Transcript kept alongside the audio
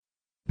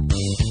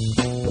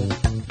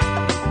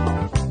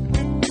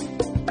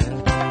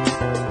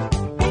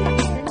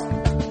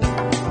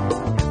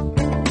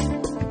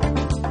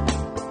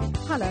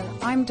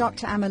I'm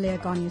Dr. Amalia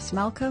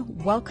Gonyas-Malka.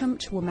 Welcome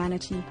to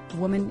Womanity,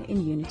 Women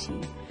in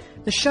Unity,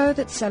 the show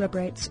that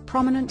celebrates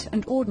prominent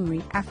and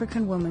ordinary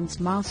African women's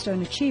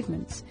milestone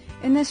achievements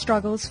in their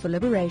struggles for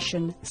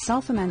liberation,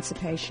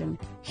 self-emancipation,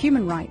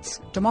 human rights,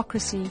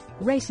 democracy,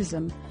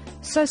 racism,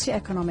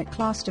 socioeconomic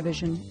class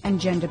division, and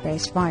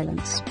gender-based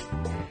violence.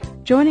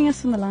 Joining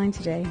us on the line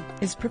today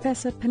is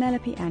Professor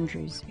Penelope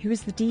Andrews, who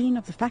is the Dean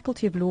of the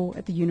Faculty of Law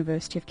at the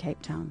University of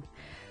Cape Town.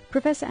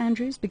 Professor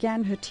Andrews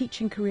began her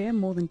teaching career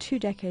more than 2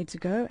 decades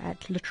ago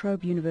at La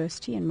Trobe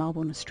University in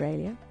Melbourne,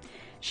 Australia.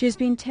 She has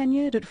been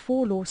tenured at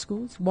 4 law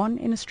schools, 1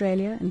 in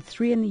Australia and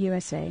 3 in the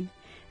USA,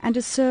 and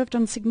has served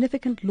on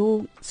significant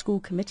law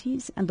school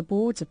committees and the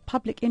boards of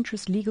public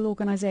interest legal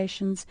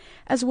organizations,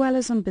 as well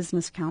as on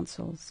business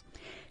councils.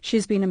 She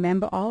has been a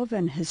member of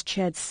and has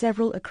chaired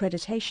several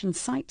accreditation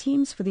site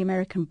teams for the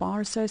American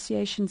Bar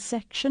Association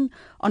section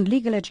on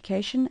legal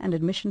education and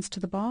admissions to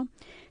the bar.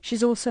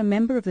 She's also a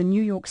member of the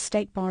New York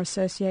State Bar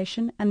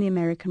Association and the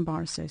American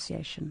Bar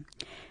Association.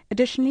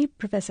 Additionally,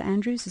 Professor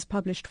Andrews has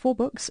published 4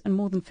 books and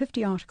more than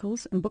 50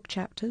 articles and book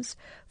chapters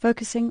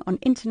focusing on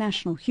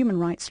international human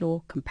rights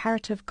law,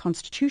 comparative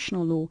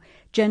constitutional law,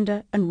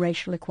 gender and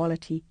racial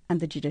equality,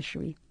 and the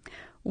judiciary.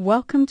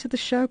 Welcome to the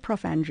show,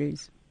 Prof.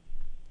 Andrews.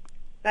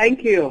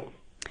 Thank you.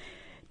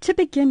 To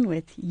begin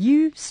with,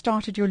 you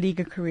started your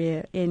legal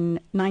career in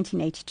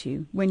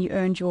 1982 when you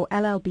earned your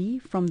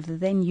LLB from the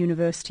then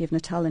University of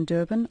Natal in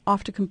Durban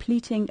after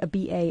completing a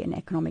BA in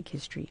economic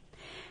history.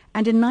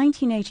 And in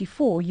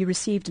 1984, you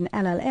received an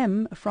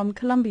LLM from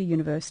Columbia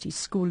University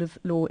School of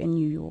Law in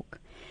New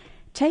York.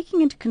 Taking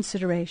into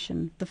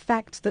consideration the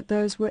fact that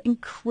those were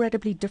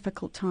incredibly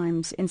difficult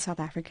times in South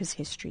Africa's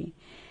history,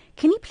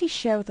 can you please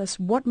share with us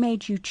what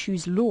made you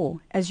choose law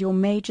as your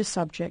major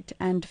subject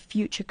and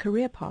future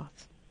career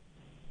path?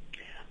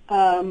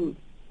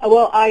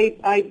 Well,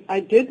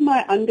 I did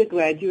my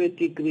undergraduate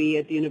degree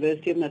at the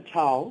University of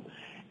Natal,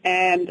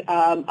 and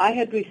I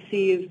had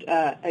received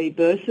a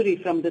bursary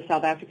from the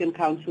South African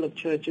Council of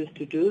Churches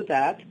to do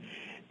that,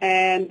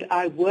 and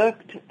I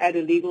worked at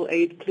a legal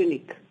aid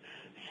clinic.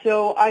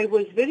 So I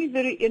was very,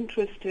 very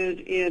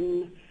interested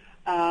in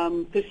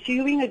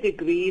pursuing a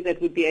degree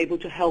that would be able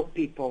to help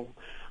people.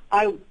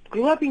 I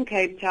grew up in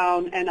Cape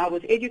Town, and I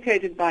was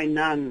educated by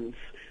nuns.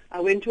 I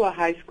went to a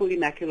high school,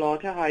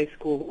 Immaculata High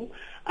School,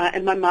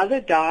 and my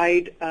mother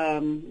died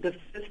the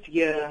first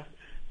year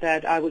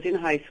that I was in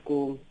high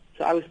school.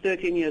 So I was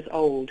 13 years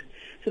old.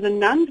 So the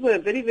nuns were a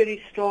very,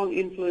 very strong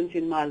influence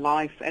in my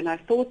life, and I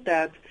thought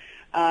that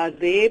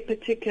their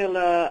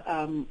particular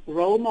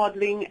role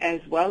modeling,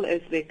 as well as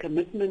their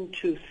commitment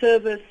to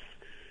service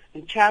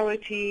and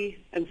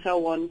charity and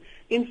so on,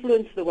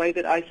 influenced the way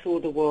that I saw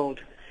the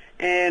world.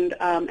 And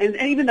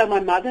even though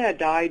my mother had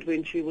died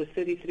when she was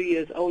 33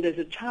 years old, as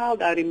a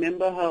child, I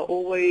remember her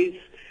always,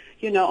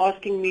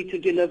 asking me to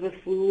deliver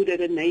food at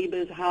a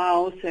neighbor's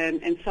house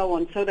and so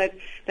on. So that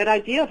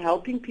idea of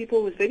helping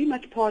people was very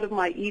much part of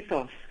my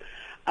ethos.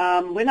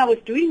 When I was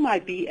doing my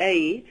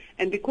BA,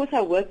 and because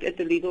I worked at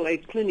the legal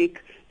aid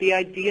clinic, the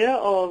idea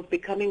of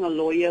becoming a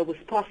lawyer was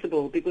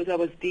possible because I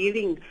was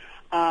dealing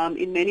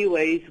in many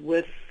ways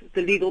with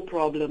the legal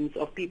problems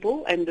of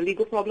people and the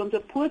legal problems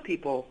of poor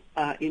people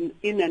in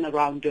and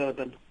around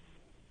Durban.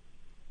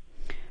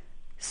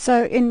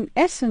 So in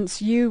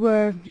essence, you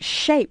were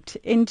shaped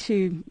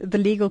into the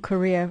legal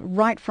career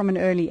right from an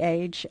early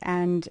age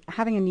and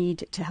having a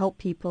need to help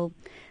people,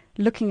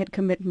 looking at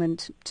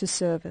commitment to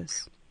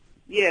service.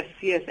 Yes.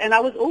 And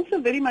I was also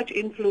very much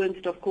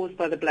influenced, of course,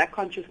 by the Black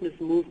Consciousness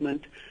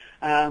movement,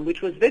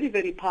 which was very,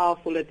 very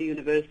powerful at the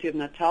University of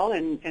Natal.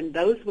 And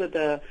those were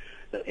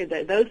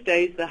those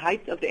days, the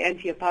height of the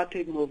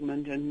anti-apartheid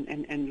movement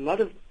and a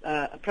lot of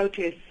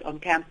protests on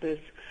campus.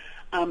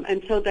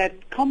 And so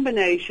that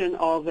combination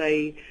of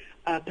a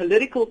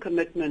political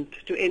commitment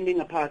to ending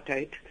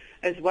apartheid,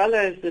 as well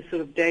as the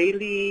sort of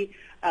daily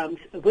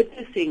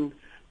witnessing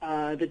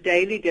the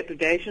daily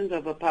depredations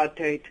of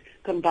apartheid,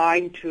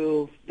 combined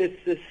to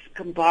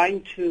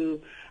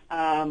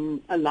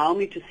allow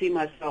me to see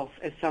myself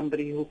as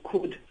somebody who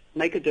could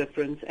make a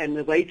difference, and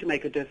the way to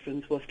make a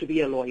difference was to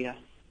be a lawyer.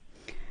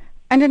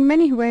 And in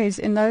many ways,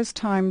 in those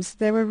times,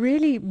 there were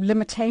really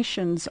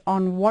limitations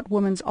on what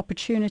women's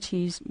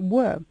opportunities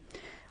were.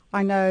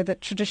 I know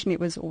that traditionally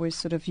it was always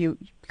sort of you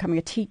becoming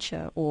a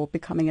teacher or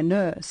becoming a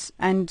nurse.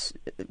 And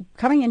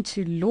coming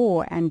into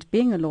law and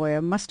being a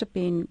lawyer must have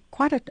been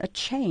quite a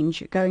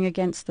change going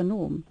against the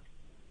norm.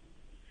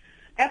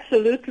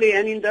 Absolutely.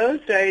 And in those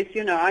days,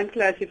 I'm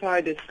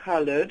classified as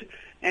colored.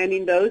 And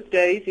in those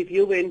days, if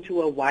you went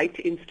to a white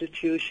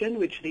institution,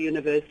 which the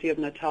University of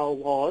Natal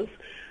was,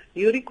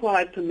 you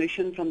required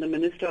permission from the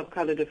Minister of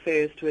Colored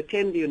Affairs to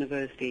attend the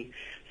university.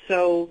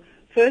 So,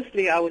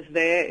 firstly, I was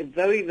there,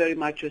 very, very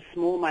much a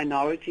small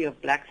minority of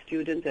black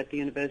students at the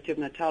University of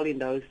Natal in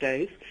those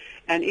days.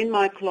 And in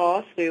my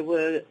class, there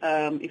were,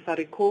 if I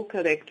recall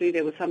correctly,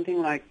 there was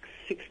something like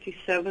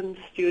 67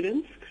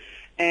 students.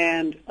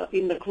 And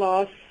in the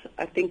class,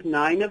 I think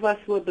 9 of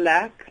us were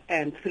black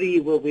and 3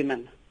 were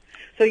women.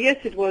 So yes,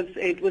 it was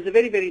a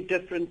very, very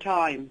different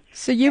time.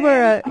 So you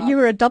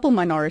were a double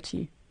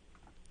minority.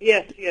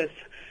 Yes,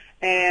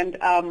 and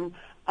and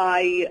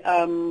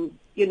I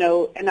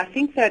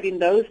think that in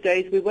those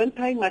days we weren't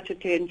paying much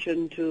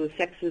attention to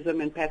sexism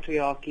and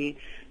patriarchy.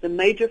 The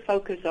major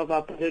focus of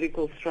our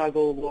political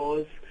struggle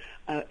was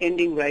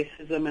ending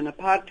racism and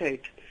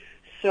apartheid.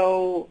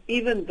 So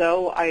even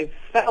though I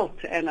felt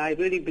and I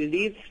really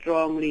believed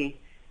strongly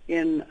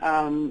in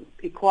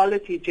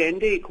equality,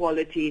 gender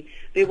equality,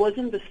 there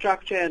wasn't the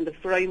structure and the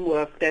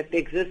framework that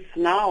exists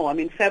now. I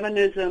mean,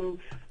 feminism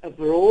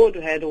abroad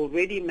had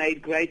already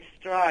made great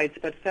strides,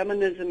 but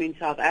feminism in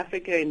South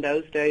Africa in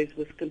those days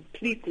was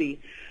completely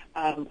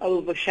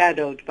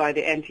overshadowed by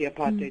the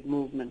anti-apartheid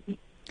movement.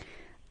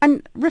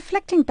 And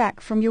reflecting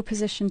back from your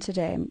position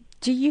today,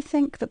 do you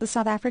think that the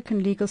South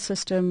African legal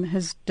system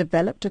has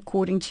developed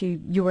according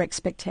to your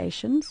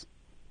expectations?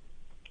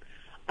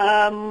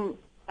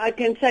 I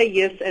can say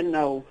yes and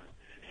no.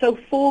 So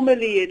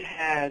formally it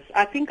has.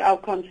 I think our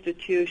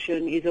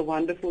Constitution is a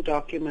wonderful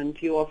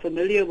document. You are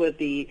familiar with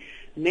the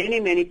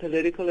many, many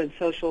political and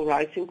social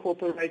rights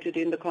incorporated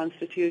in the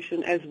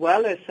Constitution, as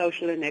well as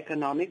social and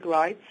economic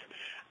rights,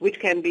 which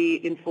can be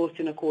enforced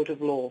in a court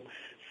of law.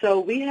 So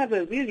we have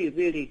a really,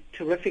 really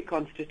terrific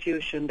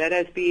Constitution that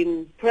has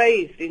been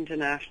praised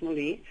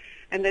internationally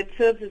and that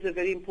serves as a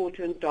very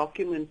important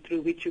document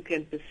through which you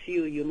can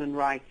pursue human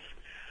rights.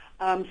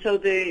 So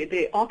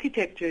the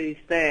architecture is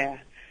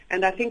there,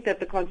 and I think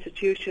that the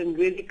Constitution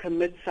really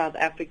commits South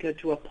Africa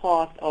to a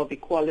path of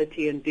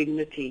equality and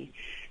dignity.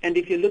 And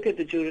if you look at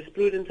the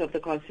jurisprudence of the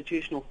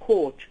Constitutional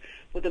Court,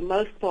 for the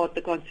most part,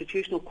 the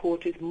Constitutional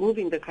Court is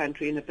moving the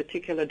country in a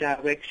particular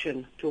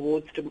direction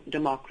towards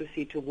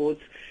democracy, towards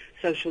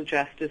social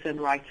justice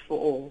and rights for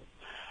all.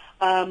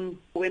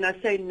 When I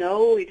say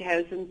no, it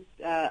hasn't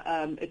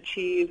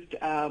achieved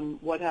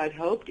what I'd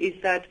hoped, is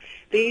that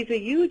there is a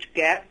huge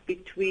gap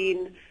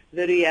between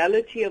the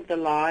reality of the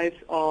lives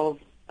of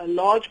a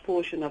large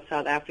portion of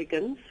South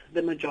Africans,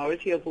 the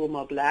majority of whom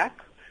are black,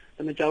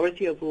 the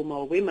majority of whom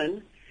are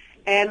women,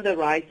 and the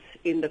rights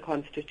in the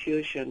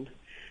Constitution.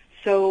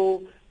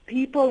 So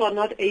people are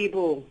not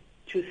able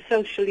to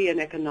socially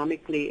and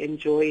economically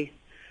enjoy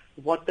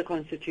what the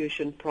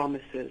Constitution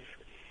promises.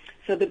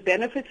 So the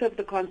benefits of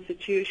the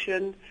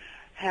Constitution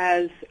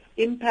has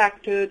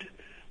impacted,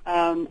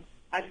 I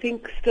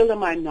think, still a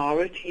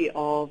minority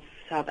of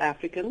South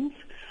Africans.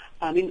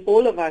 I mean,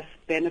 all of us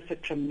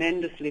benefit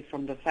tremendously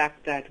from the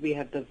fact that we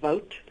have the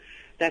vote,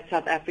 that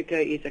South Africa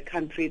is a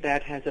country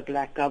that has a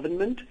black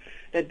government,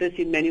 that this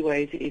in many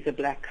ways is a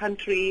black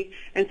country,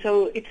 and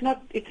so it's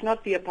not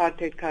the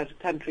apartheid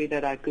country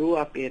that I grew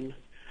up in.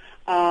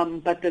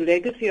 But the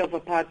legacy of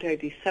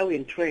apartheid is so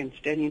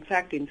entrenched, and in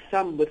fact,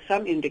 with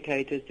some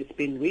indicators, it's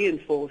been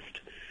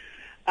reinforced,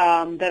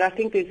 that I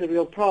think there's a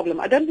real problem.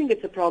 I don't think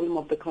it's a problem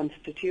of the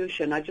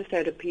Constitution. I just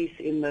had a piece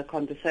in the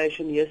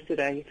Conversation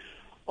yesterday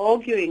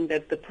arguing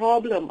that the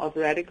problem of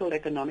radical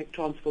economic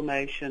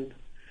transformation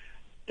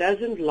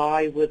doesn't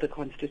lie with the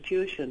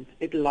Constitution.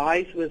 It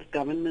lies with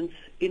government's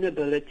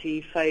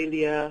inability,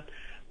 failure,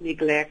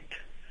 neglect,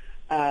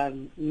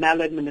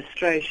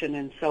 maladministration,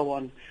 and so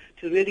on,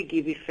 to really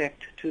give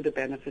effect to the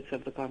benefits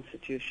of the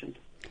Constitution.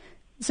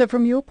 So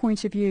from your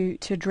point of view,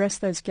 to address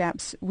those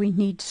gaps, we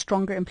need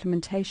stronger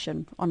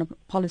implementation on a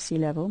policy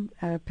level,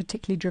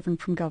 particularly driven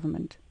from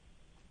government.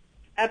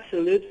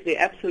 Absolutely,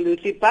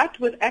 absolutely. But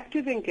with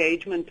active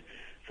engagement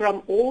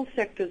from all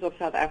sectors of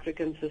South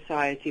African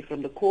society,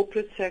 from the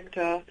corporate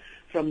sector,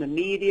 from the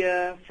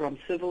media, from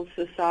civil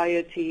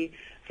society,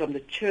 from the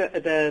church,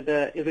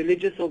 the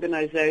religious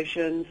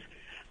organizations,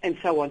 and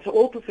so on. So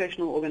all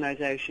professional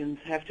organizations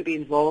have to be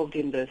involved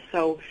in this.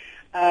 So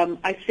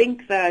I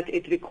think that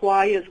it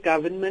requires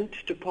government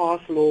to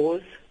pass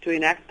laws, to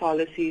enact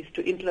policies,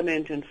 to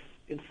implement and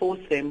enforce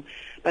them,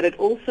 but it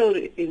also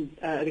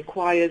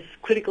requires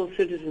critical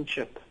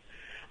citizenship.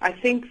 I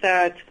think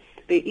that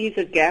there is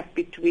a gap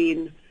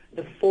between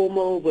the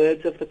formal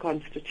words of the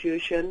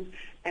Constitution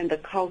and the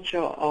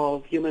culture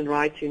of human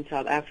rights in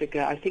South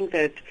Africa. I think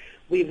that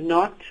we've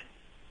not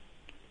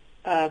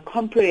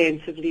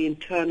comprehensively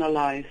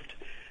internalized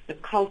the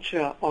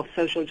culture of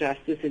social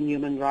justice and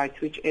human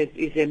rights, which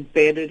is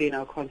embedded in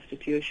our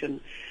Constitution.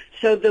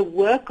 So the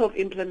work of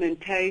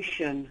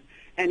implementation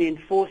and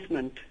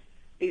enforcement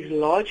is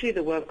largely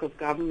the work of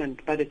government,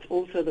 but it's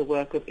also the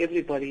work of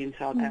everybody in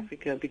South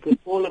Africa, because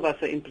all of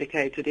us are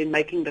implicated in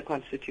making the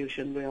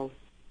Constitution real.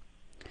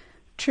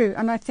 True,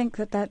 and I think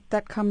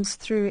that comes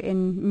through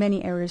in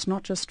many areas,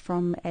 not just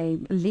from a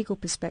legal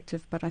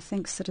perspective, but I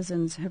think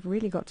citizens have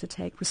really got to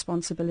take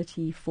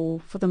responsibility for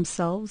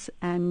themselves,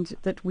 and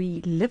that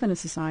we live in a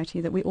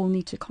society that we all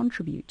need to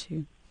contribute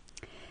to.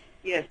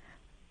 Yes.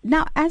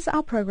 Now, as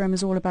our program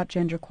is all about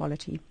gender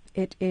equality,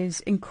 it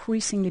is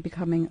increasingly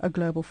becoming a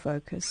global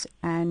focus,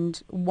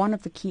 and one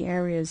of the key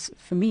areas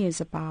for me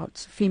is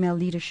about female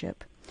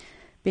leadership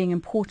being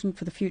important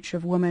for the future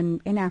of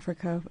women in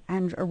Africa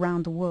and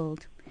around the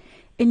world.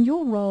 In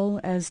your role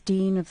as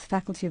Dean of the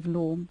Faculty of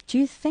Law, do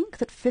you think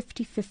that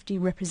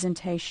 50-50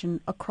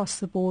 representation across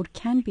the board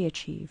can be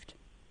achieved?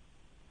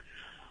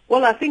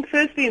 Well, I think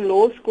firstly in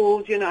law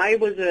schools, I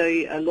was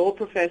a law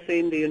professor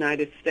in the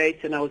United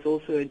States, and I was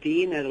also a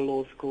dean at a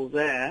law school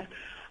there.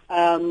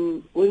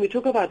 When we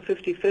talk about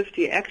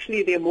 50-50,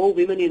 actually there are more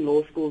women in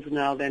law schools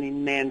now than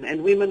in men,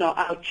 and women are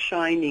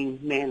outshining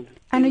men.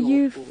 And are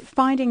you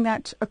finding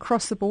that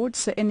across the board,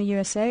 so in the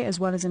USA as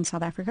well as in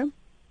South Africa?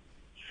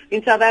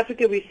 In South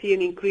Africa, we see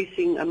an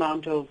increasing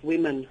amount of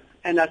women,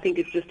 and I think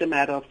it's just a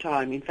matter of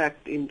time. In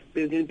fact, it's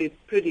going to be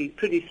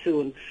pretty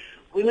soon.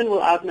 Women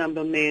will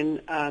outnumber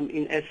men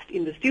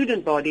in the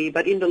student body,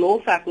 but in the law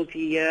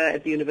faculty here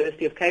at the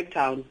University of Cape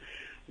Town,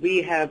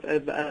 we have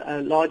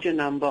a larger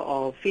number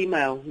of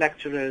female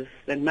lecturers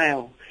than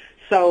male.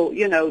 So,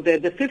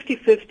 the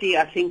 50-50,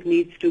 I think,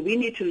 we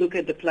need to look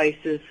at the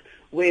places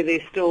where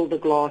there's still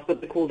what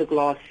we call the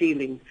glass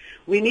ceiling.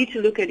 We need to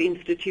look at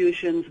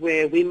institutions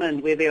where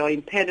there are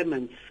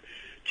impediments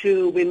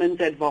to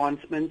women's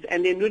advancement,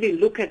 and then really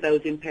look at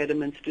those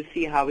impediments to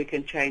see how we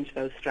can change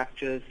those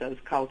structures, those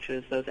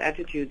cultures, those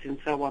attitudes, and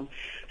so on.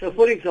 So,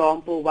 for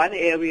example, one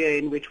area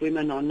in which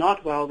women are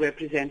not well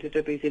represented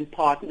is in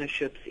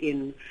partnerships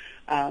in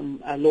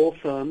law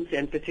firms,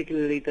 and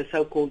particularly the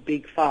so-called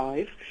Big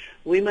Five.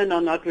 Women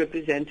are not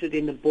represented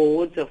in the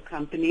boards of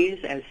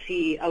companies as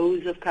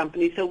CEOs of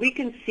companies. So we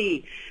can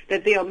see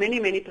that there are many,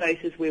 many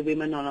places where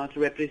women are not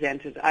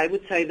represented. I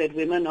would say that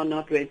women are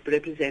not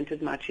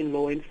represented much in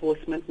law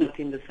enforcement, not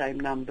in the same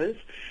numbers.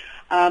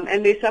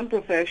 And there's some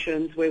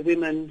professions where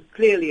women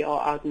clearly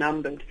are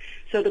outnumbered.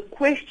 So the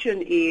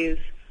question is,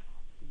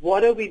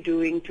 what are we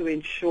doing to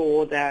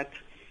ensure that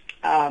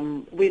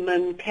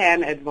women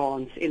can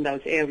advance in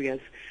those areas?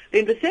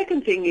 Then the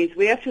second thing is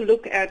we have to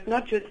look at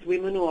not just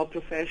women who are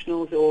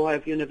professionals or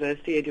have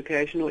university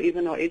education or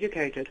even are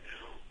educated.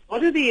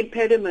 What are the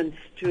impediments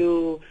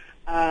to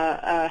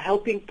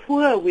helping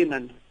poor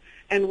women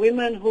and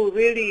women who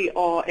really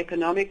are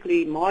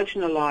economically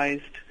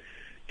marginalized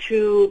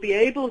to be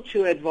able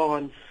to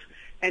advance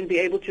and be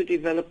able to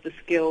develop the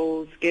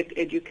skills, get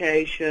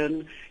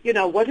education?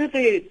 What are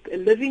their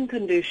living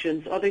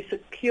conditions? Are they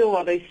secure?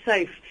 Are they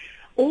safe?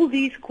 All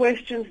these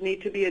questions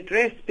need to be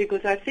addressed,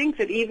 because I think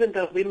that even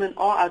though women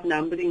are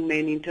outnumbering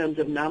men in terms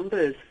of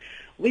numbers,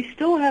 we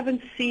still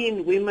haven't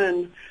seen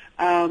women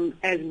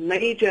as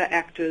major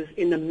actors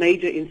in the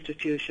major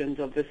institutions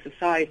of the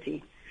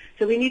society.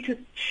 So we need to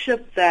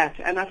shift that,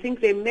 and I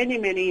think there are many,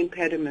 many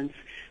impediments.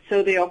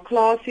 So there are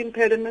class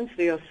impediments,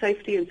 there are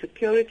safety and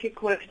security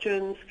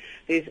questions,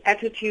 there's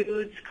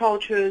attitudes,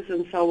 cultures,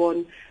 and so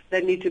on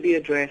that need to be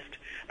addressed.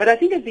 But I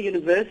think at the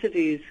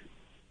universities,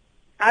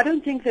 I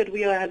don't think that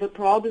we have a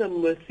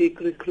problem with the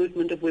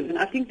recruitment of women.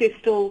 I think there's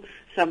still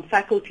some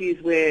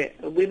faculties where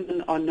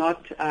women are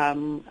not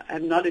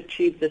have not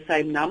achieved the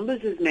same numbers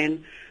as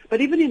men.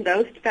 But even in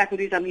those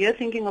faculties, I'm here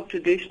thinking of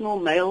traditional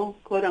male,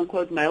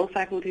 quote-unquote, male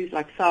faculties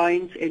like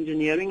science,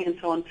 engineering, and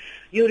so on.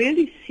 You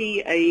really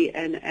see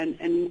an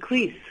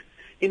increase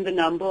in the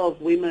number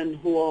of women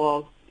who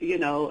are,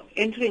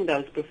 entering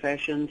those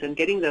professions and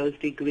getting those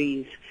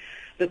degrees.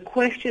 The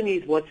question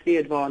is, what's the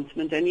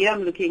advancement? And here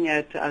I'm looking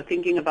at,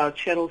 thinking about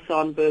Sheryl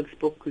Sandberg's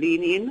book,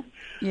 Lean In.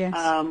 Yes.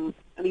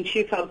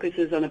 She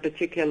focuses on a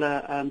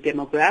particular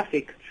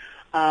demographic,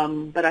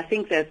 but I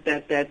think that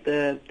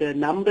the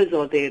numbers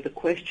are there. The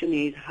question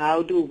is,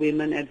 how do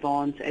women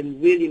advance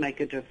and really make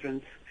a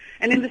difference?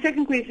 And then the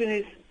second question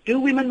is, do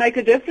women make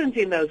a difference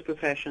in those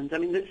professions?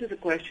 This is a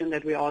question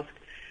that we ask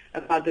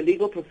about the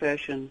legal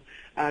profession.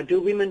 Do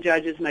women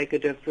judges make a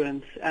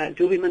difference?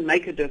 Do women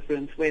make a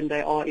difference when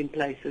they are in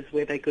places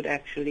where they could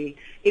actually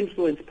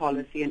influence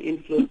policy and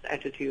influence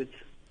attitudes?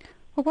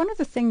 Well, one of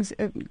the things,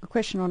 a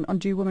question on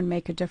do women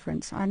make a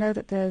difference? I know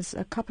that there's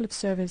a couple of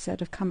surveys that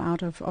have come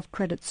out of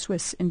Credit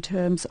Suisse in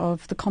terms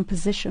of the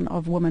composition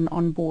of women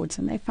on boards,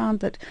 and they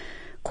found that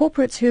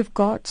corporates who have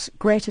got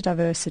greater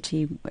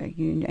diversity,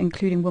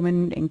 including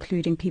women,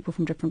 including people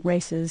from different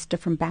races,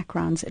 different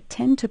backgrounds,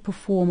 tend to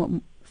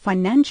perform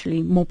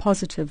financially more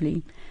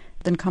positively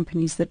than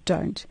companies that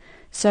don't.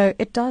 So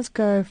it does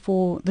go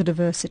for the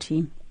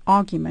diversity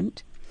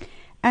argument.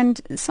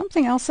 And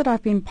something else that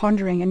I've been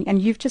pondering,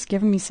 and you've just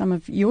given me some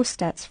of your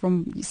stats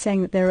from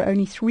saying that there are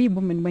only 3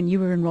 women when you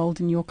were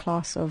enrolled in your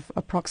class of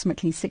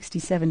approximately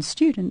 67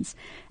 students,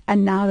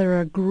 and now there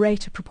are a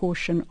greater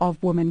proportion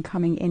of women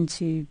coming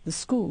into the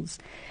schools.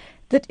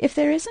 That if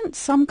there isn't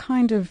some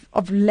kind of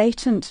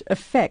latent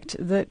effect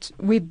that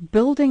we're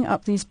building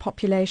up these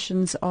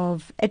populations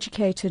of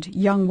educated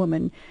young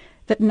women,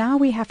 that now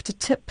we have to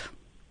tip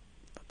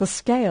the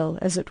scale,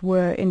 as it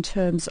were, in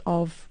terms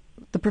of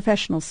the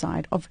professional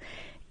side, of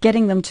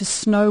getting them to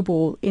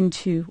snowball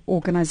into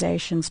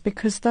organizations,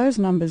 because those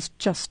numbers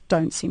just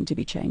don't seem to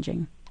be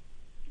changing.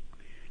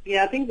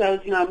 Yeah, I think those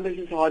numbers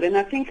is hard. And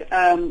I think,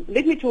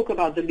 let me talk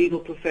about the legal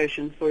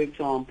profession, for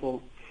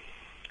example.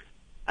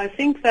 I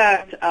think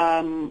that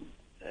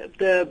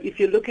if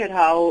you look at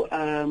how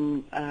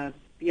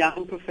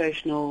young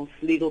professionals,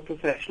 legal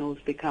professionals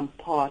become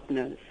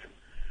partners,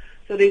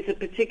 so there's a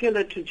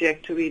particular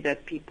trajectory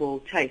that people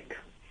take.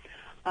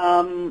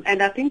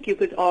 And I think you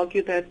could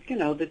argue that,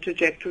 the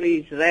trajectory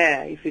is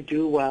there. If you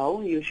do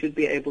well, you should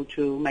be able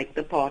to make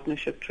the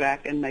partnership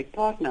track and make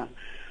partner.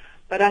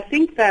 But I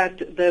think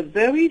that at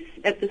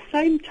the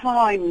same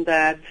time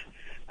that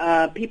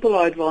people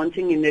are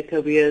advancing in their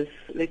careers,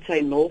 let's say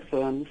in law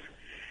firms,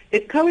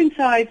 it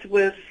coincides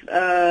with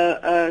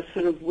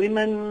sort of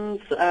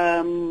women's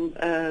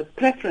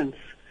preference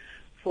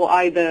for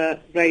either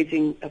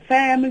raising a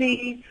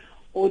family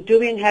or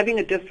having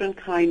a different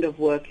kind of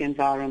work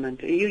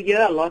environment. You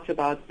hear a lot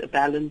about the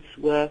balanced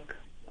work,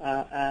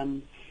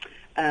 play,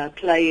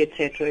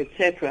 etc.,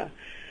 etc.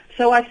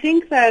 So I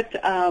think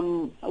that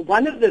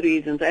one of the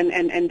reasons,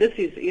 and this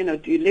is,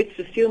 let's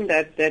assume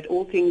that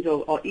all things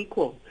are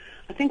equal.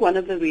 I think one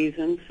of the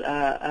reasons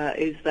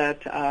is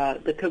that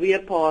the career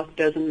path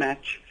doesn't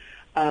match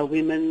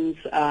women's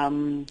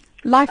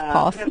life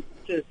path.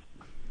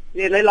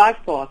 Their life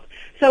path.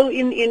 So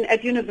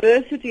at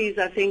universities,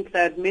 I think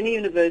that many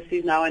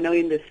universities now, I know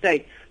in the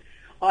States,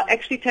 are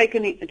actually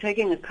taking into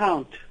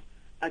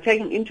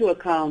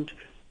account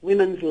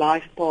women's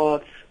life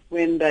paths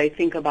when they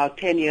think about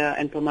tenure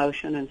and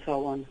promotion and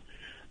so on.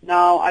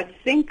 Now, I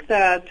think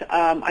that,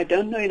 I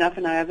don't know enough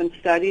and I haven't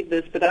studied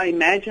this, but I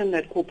imagine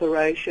that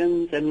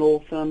corporations and law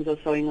firms are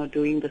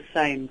doing the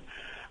same,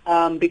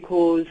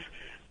 because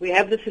we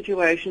have the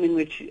situation in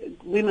which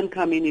women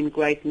come in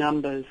great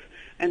numbers.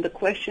 And the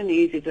question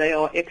is, if they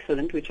are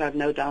excellent, which I have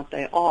no doubt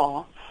they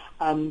are,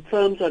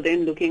 firms are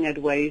then looking at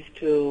ways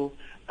to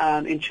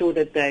ensure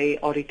that they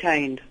are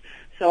retained.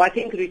 So I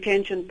think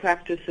retention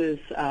practices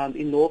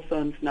in law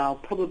firms now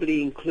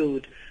probably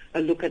include a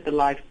look at the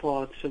life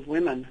paths of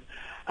women.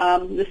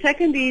 The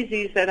second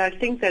is that I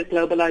think that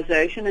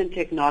globalization and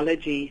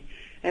technology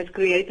has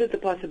created the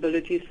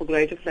possibilities for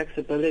greater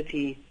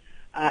flexibility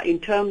in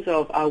terms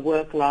of our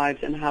work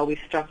lives and how we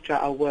structure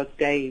our work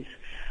days.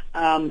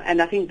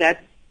 And I think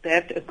that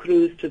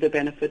accrues to the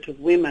benefit of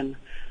women.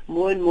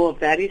 More and more of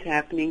that is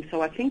happening,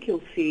 so I think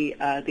you'll see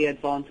the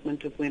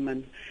advancement of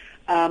women.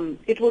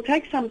 It will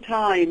take some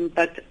time,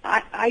 but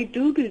I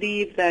do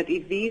believe that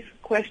if these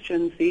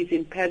questions, these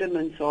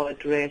impediments are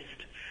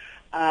addressed,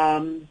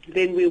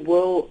 then we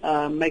will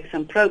make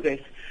some progress.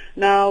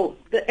 Now,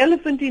 the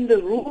elephant in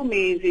the room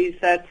is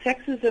that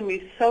sexism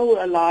is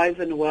so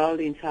alive and well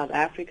in South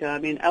Africa. I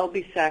mean,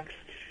 Albie Sachs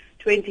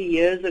 20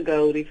 years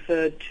ago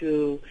referred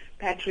to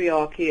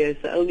patriarchy as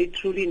the only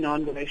truly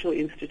non-racial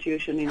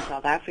institution in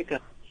South Africa.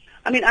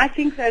 I mean, I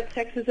think that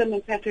sexism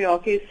and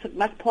patriarchy is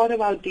much part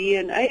of our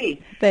DNA.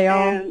 They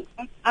are. And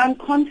I'm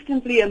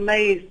constantly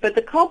amazed. But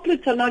the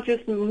culprits are not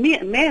just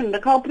men. The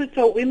culprits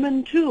are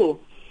women, too.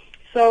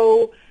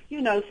 So,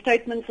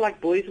 statements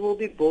like boys will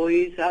be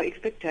boys, our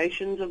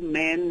expectations of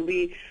men,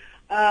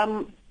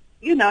 and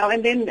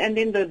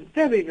then the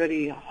very,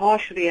 very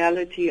harsh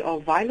reality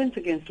of violence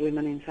against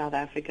women in South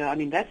Africa. I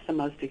mean, that's the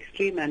most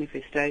extreme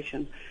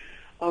manifestation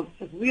of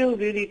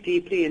really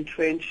deeply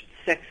entrenched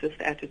sexist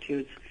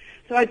attitudes.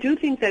 So I do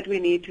think that we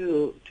need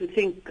to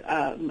think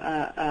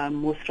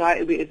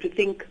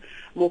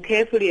more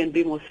carefully and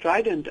be more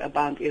strident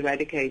about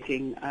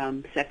eradicating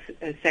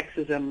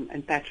sexism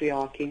and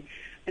patriarchy,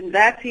 and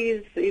that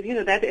is,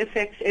 that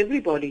affects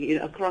everybody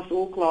across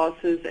all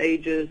classes,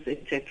 ages,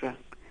 etc.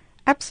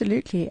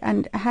 Absolutely.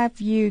 And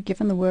have you,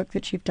 given the work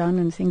that you've done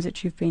and things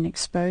that you've been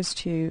exposed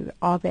to,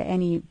 are there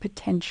any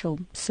potential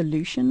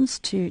solutions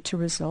to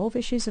resolve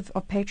issues of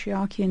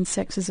patriarchy and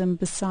sexism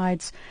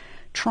besides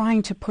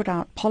trying to put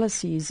out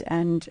policies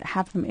and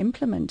have them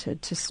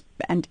implemented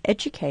and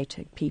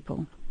educate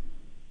people?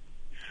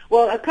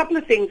 Well, a couple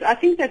of things. I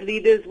think that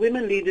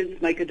women leaders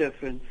make a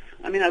difference.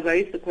 I mean, I've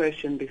raised the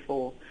question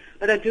before,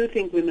 but I do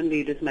think women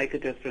leaders make a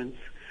difference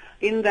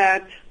in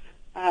that,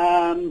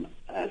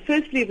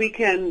 firstly, we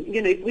can,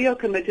 if we are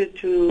committed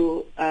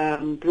to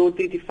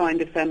broadly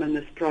defined a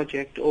feminist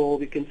project, or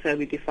we can say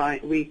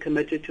we're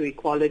committed to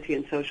equality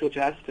and social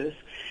justice,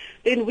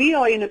 then we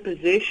are in a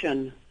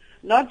position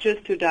not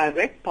just to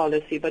direct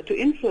policy, but to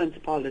influence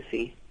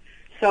policy.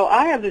 So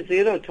I have a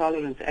zero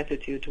tolerance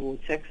attitude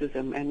towards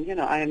sexism, and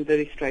I am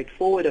very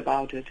straightforward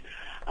about it.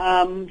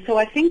 So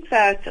I think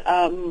that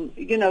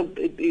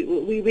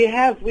we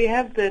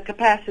have the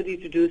capacity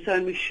to do so,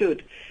 and we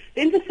should.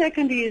 Then the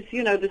second is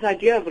this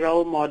idea of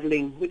role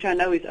modeling, which I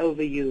know is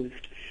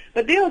overused.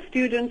 But there are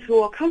students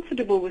who are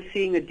comfortable with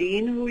seeing a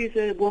dean who is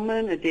a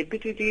woman, a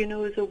deputy dean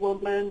who is a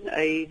woman,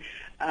 a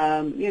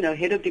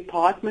head of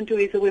department who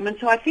is a woman.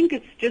 So I think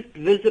it's just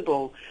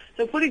visible.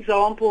 So, for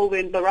example,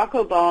 when Barack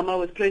Obama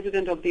was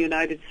president of the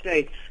United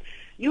States,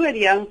 you had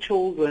young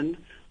children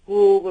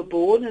who were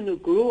born and who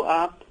grew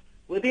up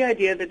with the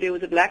idea that there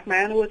was a black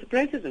man who was a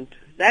president.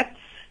 That's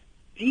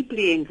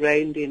deeply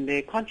ingrained in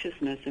their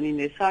consciousness and in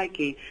their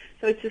psyche.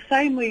 So it's the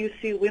same where you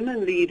see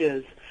women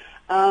leaders.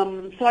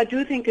 So I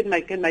do think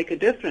it can make a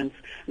difference.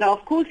 Now,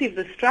 of course, if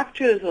the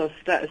structures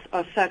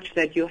are such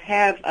that you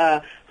have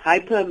a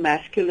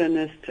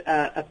hyper-masculinist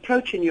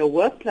approach in your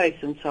workplace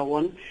and so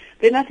on,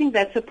 then I think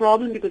that's a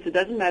problem, because it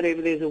doesn't matter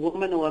if there's a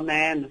woman or a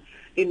man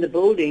in the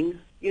building.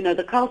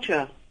 The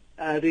culture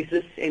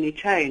resists any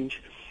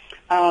change.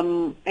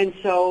 And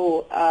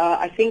so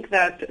I think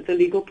that the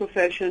legal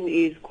profession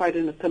is quite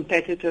a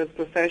competitive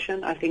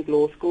profession. I think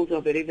law schools are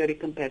very, very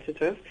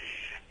competitive.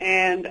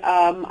 And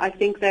I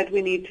think that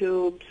we need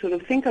to sort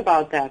of think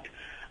about that.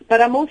 But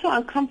I'm also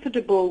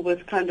uncomfortable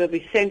with kind of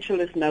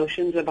essentialist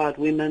notions about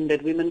women,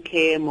 that women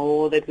care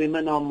more, that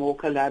women are more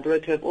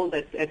collaborative, all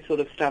that sort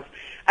of stuff.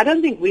 I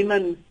don't think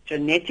women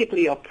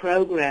genetically are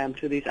programmed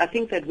to this. I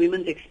think that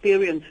women's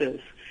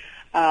experiences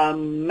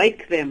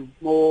make them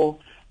more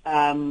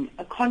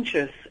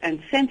conscious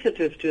and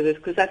sensitive to this,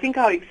 because I think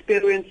our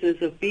experiences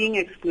of being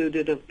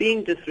excluded, of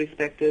being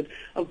disrespected,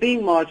 of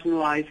being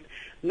marginalized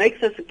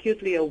makes us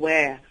acutely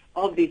aware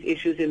of these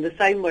issues in the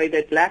same way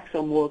that blacks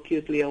are more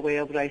acutely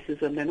aware of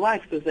racism than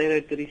whites, because they're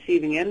at the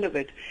receiving end of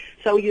it.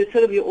 So you're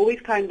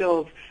always kind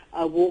of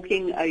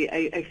walking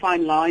a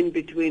fine line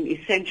between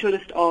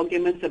essentialist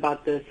arguments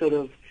about the sort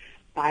of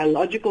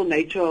biological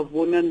nature of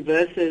women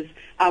versus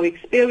our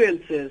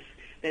experiences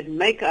that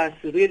make us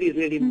really,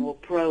 really more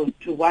prone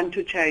to want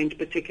to change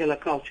particular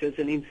cultures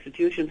and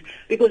institutions,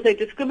 because they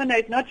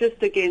discriminate not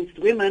just against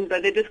women,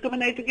 but they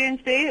discriminate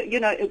against,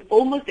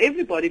 almost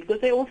everybody,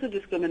 because they also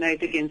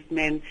discriminate against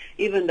men,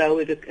 even though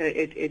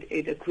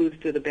it accrues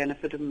to the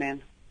benefit of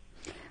men.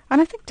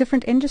 And I think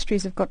different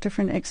industries have got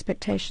different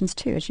expectations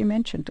too. As you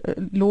mentioned,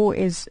 law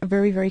is a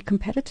very, very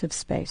competitive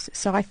space.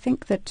 So I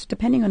think that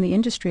depending on the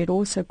industry, it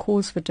also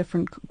calls for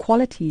different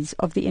qualities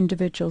of the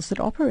individuals that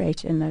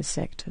operate in those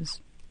sectors.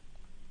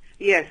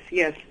 Yes,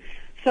 yes.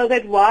 So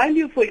that while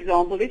you, for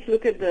example, let's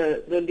look at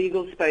the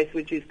legal space,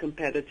 which is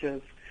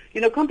competitive.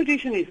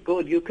 Competition is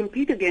good. You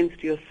compete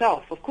against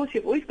yourself. Of course,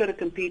 you've always got to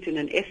compete in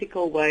an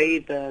ethical way.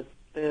 The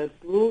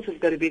rules have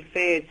got to be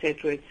fair, et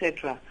cetera, et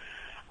cetera.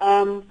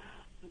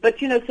 But,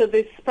 so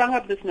there's sprung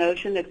up this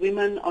notion that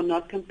women are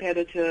not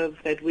competitive,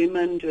 that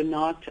women do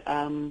not,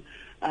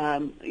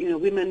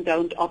 women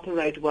don't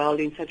operate well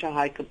in such a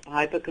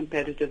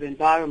hyper-competitive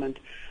environment.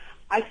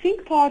 I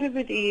think part of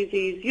it is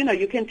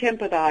you can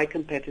temper the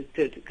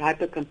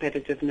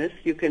hyper-competitiveness.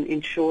 You can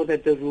ensure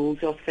that the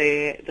rules are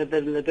fair, that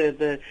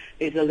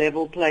there's a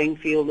level playing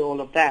field,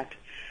 all of that.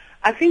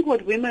 I think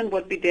what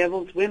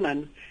bedevils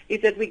women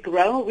is that we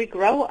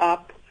grow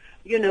up,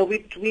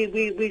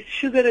 we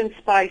sugar and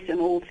spice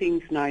and all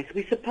things nice.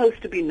 We're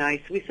supposed to be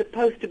nice. We're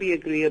supposed to be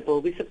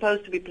agreeable. We're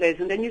supposed to be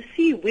pleasant. And you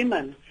see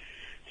women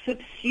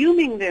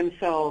subsuming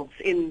themselves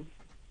in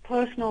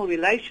personal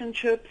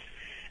relationships,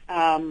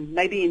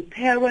 maybe in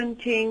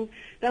parenting.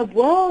 The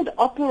world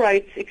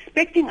operates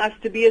expecting us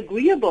to be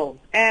agreeable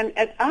and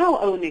at our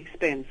own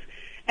expense.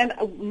 And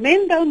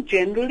men don't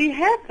generally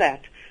have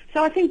that.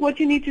 So I think what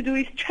you need to do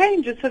is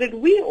change it so that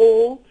we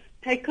all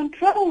take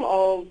control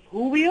of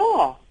who we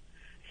are.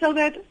 So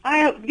that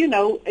a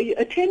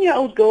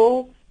 10-year-old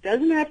girl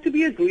doesn't have to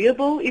be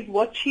agreeable if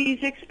what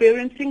she's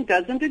experiencing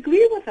doesn't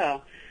agree with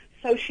her.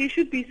 So she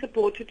should be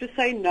supported to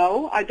say,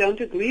 no, I don't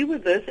agree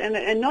with this,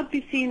 and not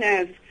be seen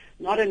as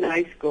not a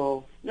nice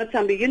girl. Not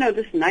somebody,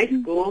 this nice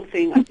girl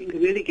thing, I think,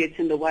 really gets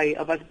in the way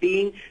of us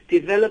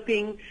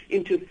developing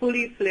into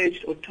fully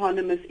fledged,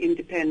 autonomous,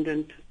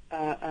 independent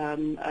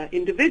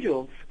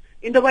individuals.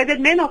 In the way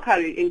that men are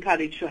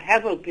encouraged to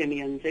have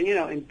opinions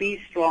and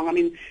be strong. I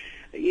mean,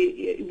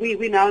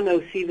 we now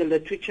see the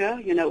literature,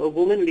 a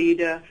woman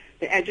leader,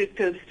 the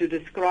adjectives to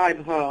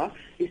describe her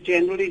is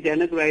generally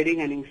denigrating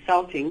and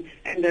insulting,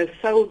 and the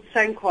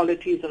same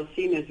qualities are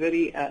seen as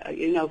very,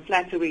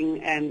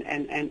 flattering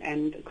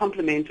and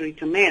complimentary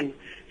to men.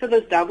 So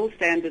those double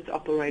standards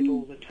operate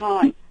all the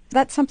time.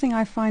 That's something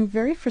I find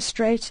very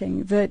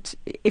frustrating, that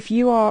if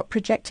you are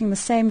projecting the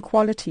same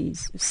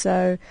qualities,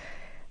 so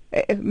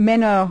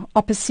men are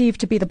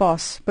perceived to be the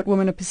boss, but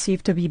women are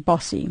perceived to be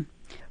bossy.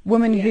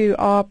 Women who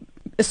are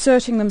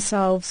asserting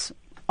themselves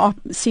are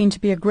seen to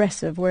be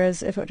aggressive,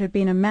 whereas if it had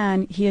been a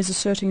man, he is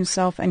asserting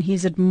himself and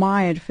he's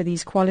admired for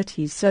these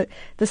qualities. So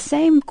the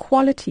same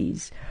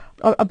qualities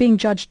are being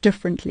judged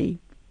differently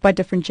by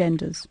different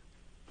genders.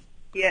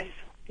 Yes,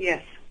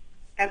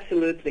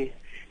 absolutely.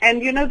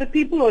 And the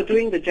people who are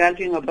doing the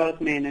judging are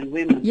both men and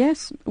women.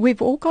 Yes,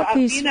 we've all got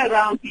these been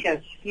around,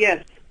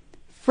 yes.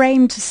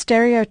 framed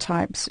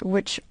stereotypes,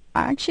 which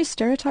actually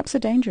stereotypes are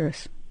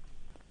dangerous.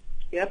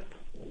 Yep.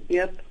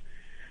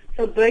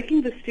 So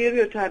breaking the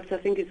stereotypes, I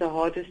think, is the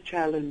hardest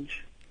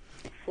challenge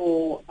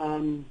for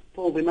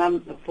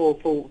women, for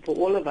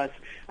all of us.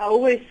 I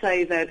always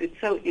say that it's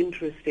so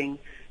interesting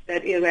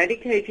that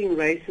eradicating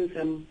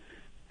racism,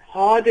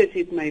 hard as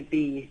it may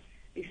be,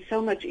 is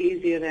so much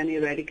easier than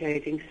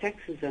eradicating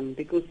sexism,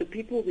 because the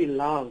people we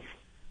love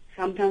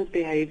sometimes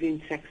behave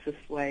in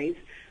sexist ways.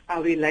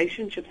 Our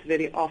relationships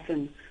very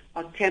often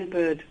are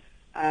tempered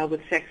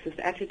with sexist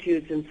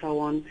attitudes and so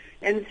on,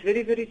 and it's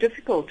very, very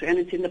difficult. And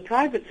it's in the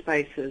private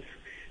spaces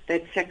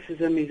that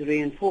sexism is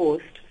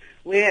reinforced,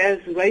 whereas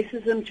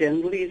racism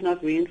generally is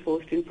not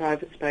reinforced in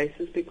private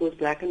spaces, because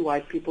black and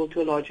white people,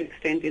 to a large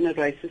extent in a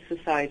racist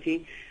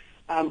society,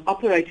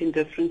 operate in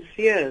different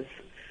spheres.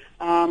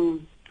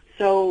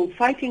 So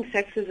fighting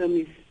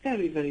sexism is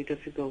very, very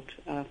difficult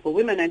for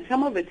women, and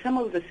some of the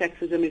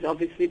sexism is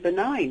obviously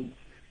benign.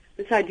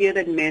 This idea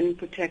that men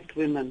protect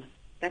women.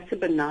 That's a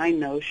benign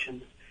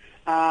notion.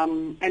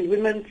 And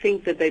women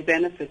think that they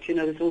benefit.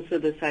 There's also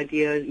this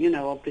idea,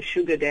 of the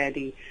sugar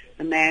daddy,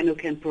 the man who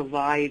can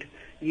provide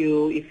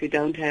you if you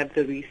don't have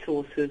the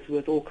resources,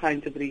 with all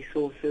kinds of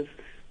resources.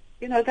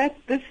 These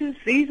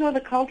are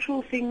the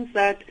cultural things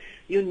that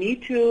you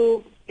need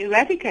to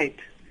eradicate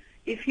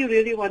if you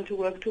really want to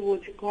work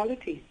towards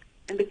equality.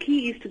 And the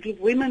key is to give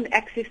women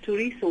access to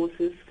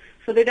resources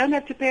so they don't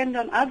have to depend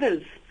on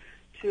others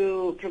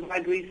to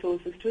provide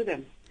resources to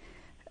them.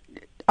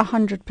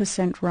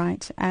 100%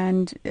 right.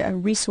 And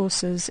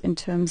resources in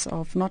terms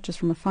of not just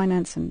from a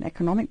finance and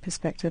economic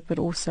perspective, but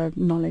also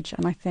knowledge.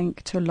 And I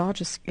think to a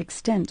larger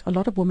extent, a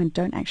lot of women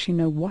don't actually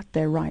know what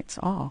their rights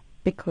are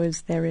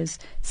because there is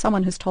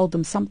someone who's told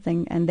them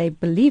something and they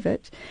believe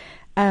it,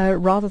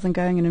 rather than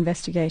going and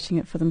investigating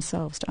it for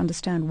themselves to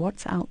understand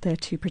what's out there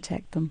to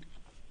protect them.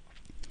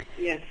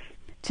 Yes.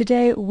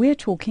 Today we're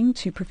talking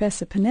to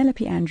Professor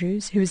Penelope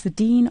Andrews, who is the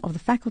Dean of the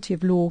Faculty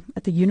of Law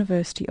at the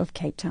University of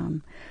Cape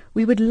Town.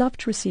 We would love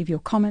to receive your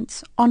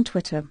comments on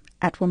Twitter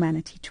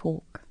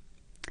 @WomanityTalk.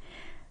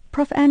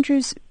 Prof.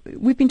 Andrews,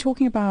 we've been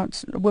talking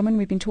about women,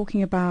 we've been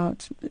talking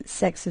about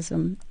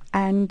sexism,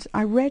 and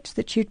I read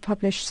that you'd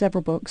published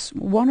several books,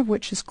 one of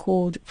which is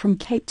called From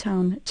Cape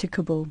Town to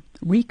Kabul,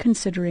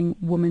 Reconsidering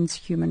Women's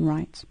Human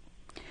Rights,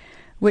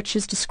 which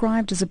is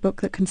described as a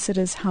book that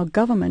considers how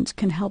government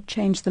can help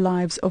change the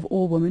lives of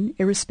all women,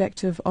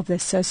 irrespective of their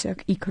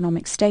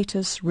socioeconomic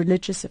status,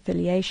 religious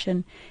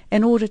affiliation,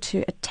 in order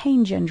to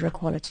attain gender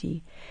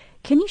equality.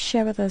 Can you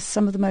share with us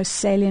some of the most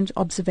salient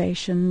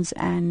observations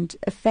and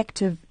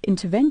effective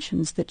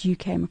interventions that you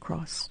came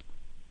across?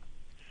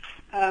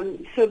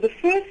 So the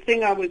first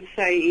thing I would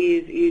say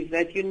is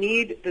that you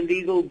need the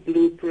legal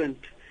blueprint.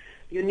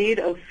 You need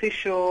an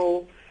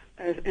official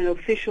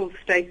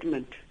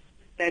statement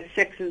that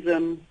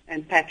sexism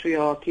and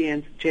patriarchy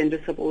and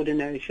gender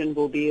subordination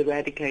will be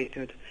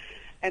eradicated.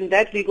 And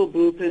that legal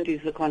blueprint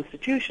is the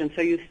Constitution.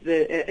 So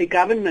a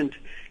government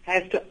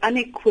has to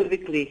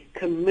unequivocally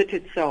commit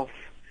itself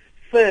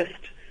first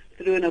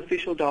through an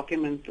official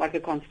document like a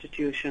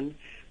Constitution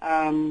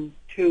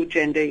to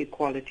gender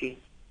equality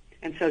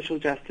and social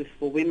justice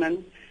for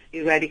women,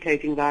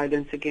 eradicating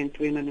violence against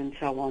women and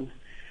so on.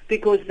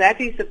 Because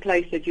that is the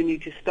place that you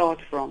need to start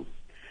from,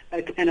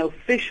 an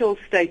official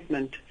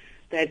statement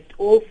that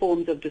all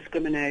forms of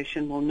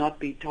discrimination will not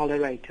be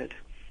tolerated.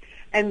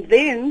 And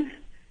then,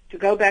 to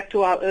go back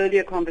to our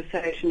earlier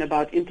conversation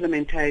about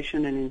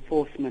implementation and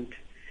enforcement,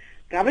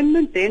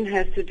 government then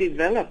has to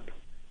develop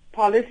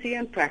policy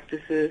and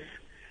practices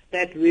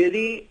that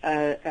really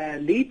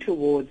lead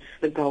towards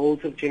the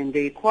goals of gender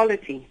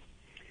equality.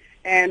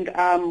 And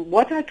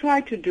what I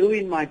try to do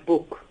in my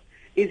book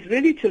is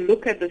really to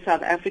look at the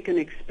South African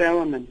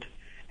experiment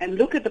and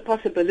look at the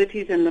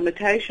possibilities and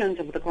limitations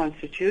of the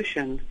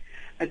Constitution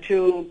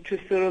to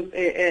sort of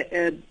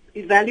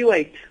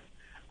evaluate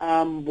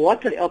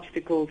what the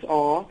obstacles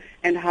are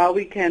and how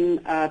we can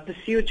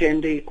pursue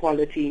gender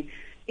equality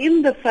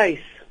in the face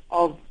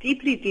of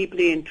deeply,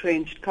 deeply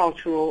entrenched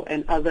cultural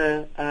and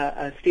other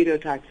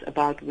stereotypes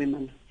about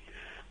women.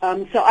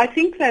 So I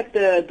think that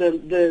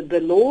the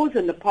laws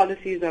and the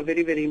policies are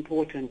very, very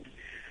important.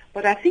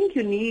 But I think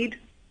you need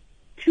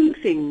two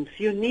things.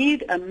 You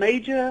need a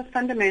major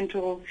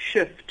fundamental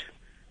shift,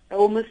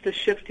 almost a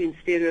shift in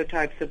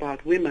stereotypes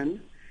about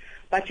women,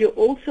 but you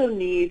also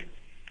need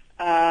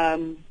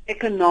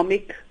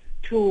economic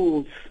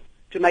tools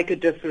to make a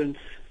difference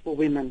for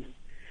women.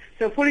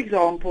 So, for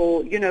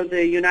example,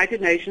 the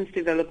United Nations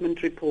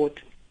Development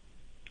Report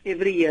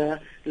every year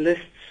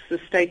lists the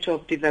state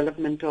of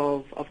development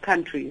of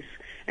countries.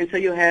 And so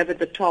you have at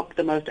the top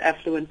the most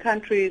affluent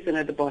countries and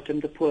at the bottom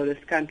the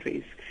poorest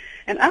countries.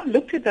 And I've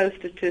looked at those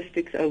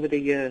statistics over the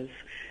years.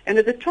 And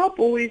at the top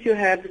always you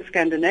have the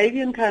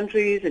Scandinavian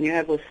countries and you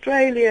have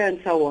Australia and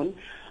so on.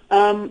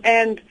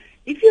 And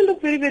if you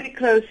look very, very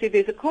closely,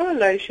 there's a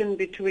correlation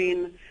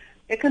between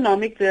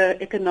the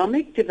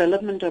economic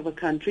development of a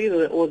country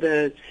or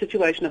the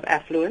situation of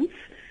affluence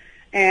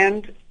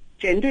and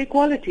gender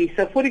equality.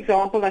 So, for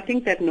example, I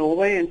think that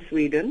Norway and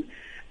Sweden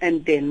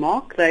and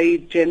Denmark, they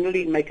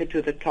generally make it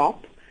to the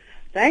top.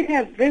 They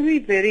have very,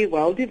 very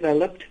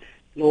well-developed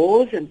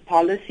laws and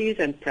policies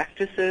and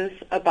practices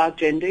about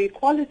gender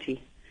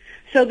equality.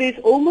 So there's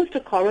almost a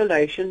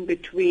correlation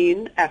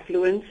between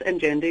affluence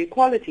and gender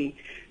equality.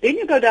 Then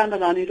you go down the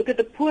line, you look at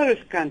the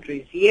poorest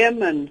countries,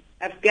 Yemen,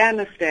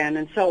 Afghanistan,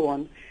 and so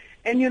on,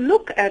 and you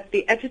look at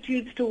the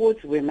attitudes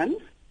towards women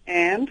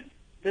and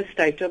the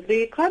state of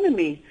the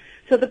economy.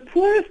 So the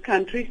poorest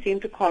countries seem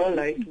to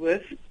correlate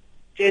with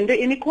gender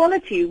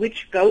inequality,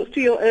 which goes to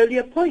your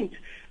earlier point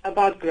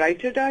about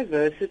greater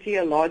diversity,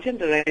 a larger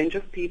range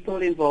of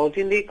people involved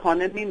in the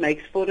economy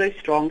makes for a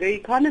stronger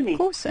economy. Of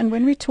course, and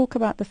when we talk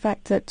about the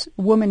fact that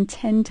women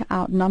tend to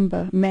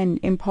outnumber men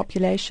in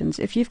populations,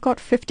 if you've got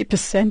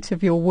 50%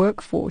 of your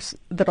workforce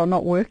that are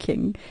not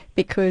working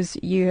because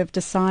you have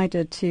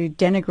decided to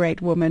denigrate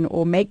women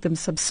or make them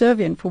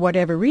subservient for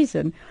whatever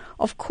reason,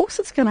 of course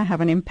it's going to have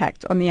an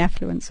impact on the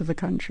affluence of the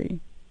country.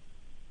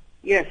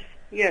 Yes,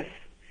 yes.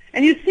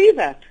 And you see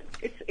that.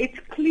 It's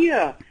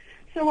clear.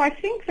 So I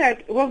think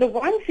that, well, the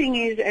one thing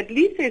is at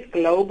least there's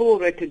global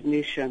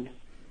recognition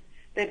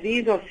that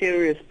these are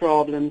serious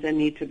problems and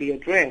need to be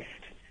addressed.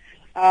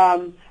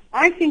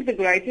 I think the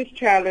greatest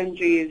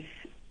challenge is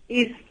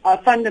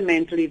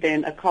fundamentally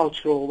then a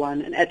cultural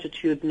one, an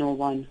attitudinal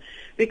one,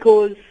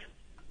 because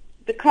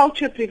the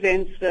culture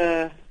prevents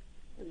the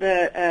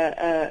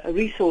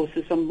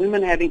resources from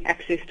women having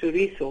access to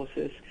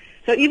resources.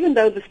 So even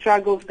though the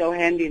struggles go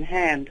hand in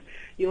hand,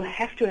 you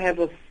have to have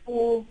a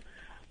full,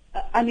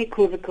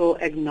 unequivocal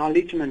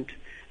acknowledgement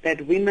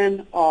that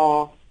women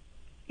are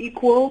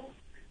equal,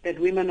 that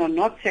women are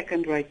not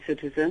second-rate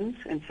citizens,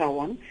 and so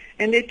on.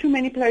 And there are too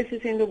many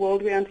places in the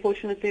world where,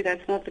 unfortunately,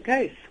 that's not the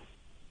case.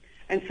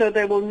 And so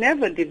they will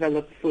never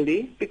develop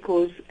fully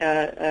because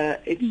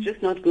it's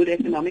just not good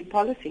economic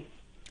policy.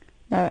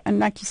 And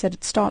like you said,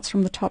 it starts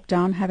from the top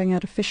down, having an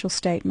official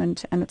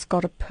statement, and it's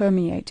got to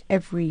permeate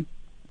every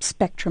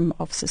spectrum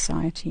of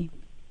society.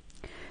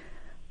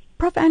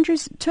 Prof.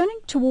 Andrews, turning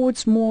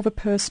towards more of a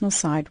personal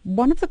side,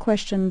 one of the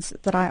questions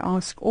that I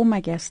ask all my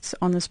guests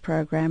on this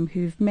program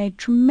who've made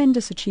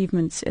tremendous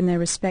achievements in their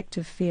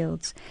respective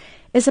fields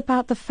is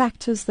about the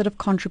factors that have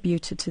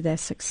contributed to their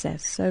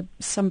success. So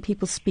some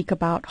people speak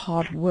about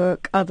hard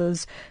work,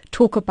 others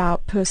talk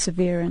about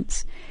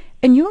perseverance.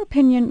 In your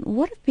opinion,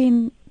 what have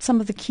been some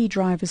of the key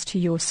drivers to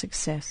your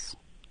success?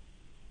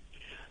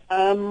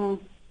 Well,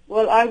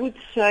 I would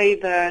say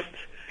that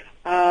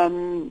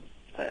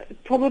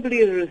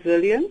probably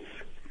resilience.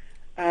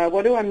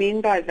 What do I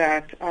mean by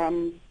that?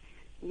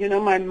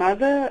 My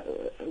mother,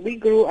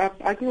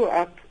 I grew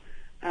up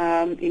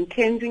in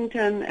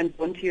Kensington and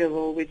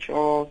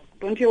Bonteheuwel,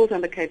 Bonteheuwel's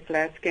on the Cape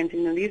Flats,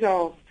 Kensington. These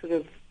are sort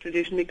of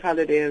traditionally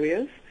colored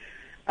areas,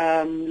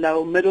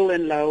 middle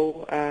and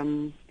low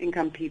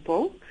income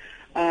people.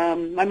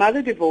 My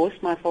mother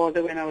divorced my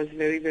father when I was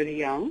very, very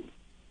young,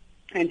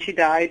 and she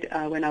died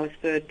when I was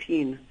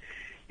 13.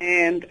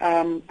 And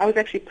I was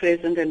actually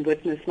present and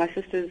witnessed. My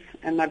sisters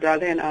and my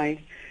brother and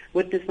I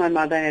witnessed my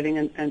mother having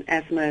an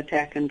asthma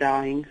attack and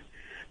dying.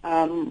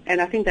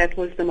 And I think that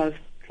was the most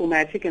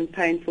traumatic and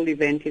painful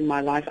event in my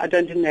life. I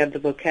didn't have the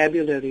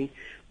vocabulary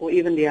or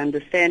even the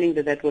understanding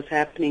that was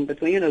happening, but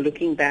when,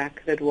 looking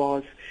back, that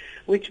was,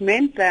 which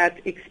meant that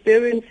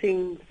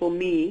experiencing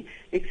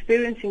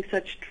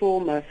such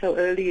trauma so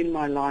early in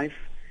my life,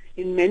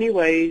 in many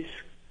ways,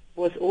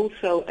 was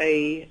also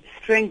a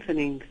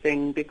strengthening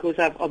thing because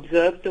I've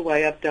observed the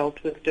way I've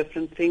dealt with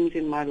different things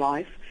in my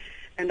life,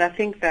 and I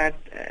think that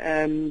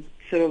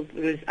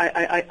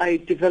I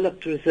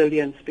developed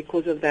resilience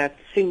because of that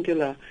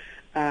singular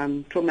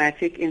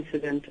traumatic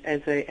incident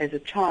as a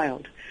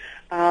child.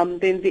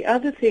 Then the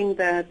other thing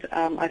that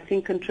I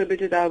think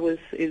contributed was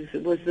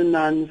the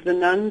nuns. The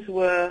nuns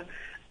were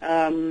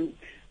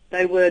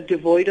they were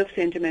devoid of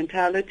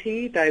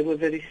sentimentality. They were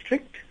very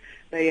strict.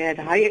 They had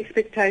high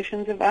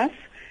expectations of us.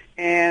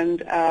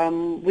 And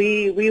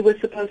we were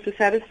supposed to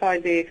satisfy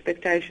their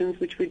expectations,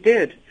 which we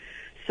did.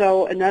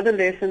 So another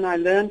lesson I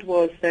learned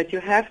was that you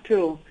have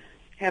to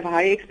have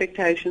high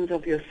expectations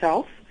of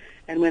yourself.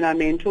 And when I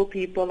mentor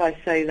people, I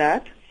say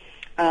that.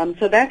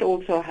 So that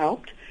also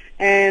helped.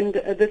 And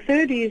the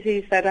third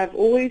is that I've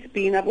always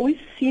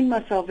seen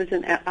myself as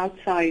an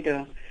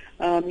outsider.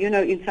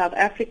 In South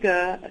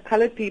Africa,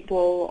 colored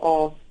people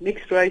or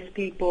mixed race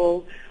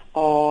people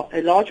are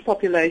a large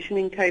population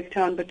in Cape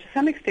Town, but to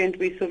some extent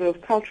we're sort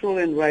of cultural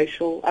and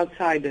racial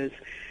outsiders.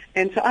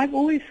 And so I've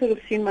always sort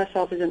of seen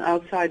myself as an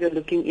outsider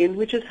looking in,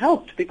 which has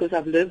helped because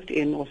I've lived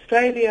in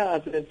Australia,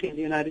 I've lived in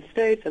the United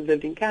States, I've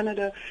lived in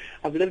Canada,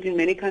 I've lived in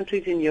many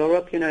countries in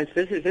Europe, it's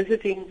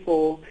visiting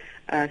for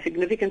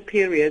significant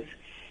periods,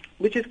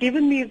 which has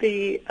given me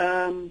the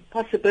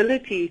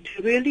possibility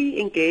to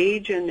really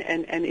engage and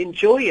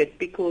enjoy it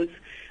because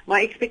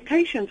my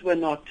expectations were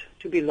not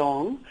to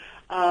belong,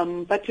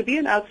 but to be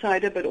an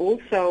outsider, but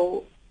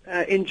also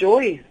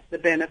enjoy the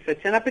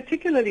benefits. And I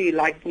particularly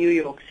like New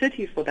York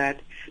City for that,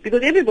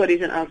 because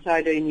everybody's an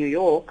outsider in New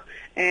York,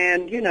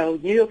 and,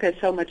 New York has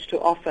so much to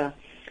offer.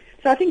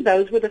 So I think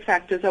those were the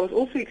factors. I was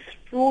also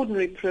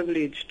extraordinarily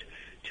privileged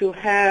to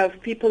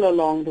have people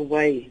along the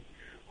way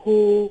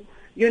who,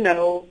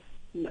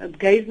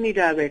 gave me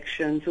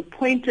directions, who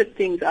pointed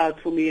things out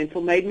for me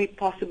and made it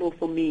possible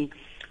for me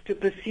to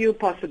pursue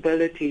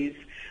possibilities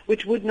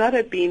which would not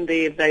have been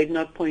there if they'd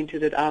not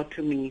pointed it out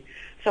to me.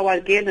 So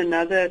again,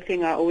 another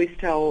thing I always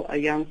tell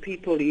young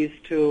people is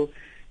to,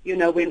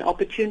 when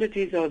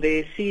opportunities are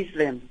there, seize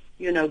them,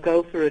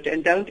 go for it,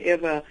 and don't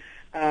ever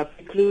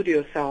preclude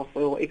yourself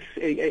or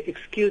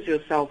excuse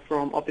yourself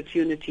from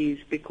opportunities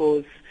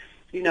because,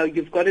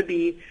 you've got to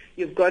be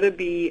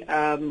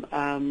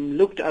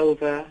looked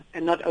over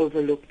and not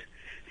overlooked.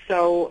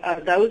 So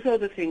those are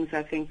the things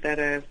I think that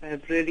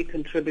have really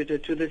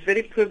contributed to this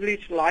very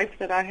privileged life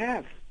that I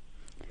have.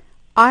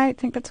 I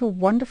think that's a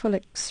wonderful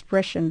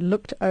expression,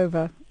 looked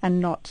over and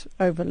not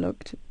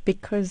overlooked,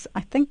 because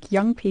I think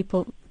young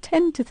people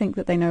tend to think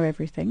that they know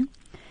everything,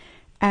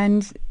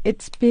 and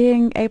it's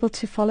being able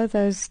to follow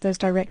those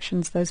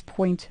directions, those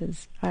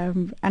pointers.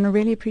 And I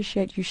really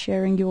appreciate you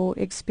sharing your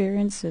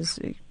experiences,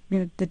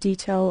 the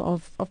detail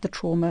of the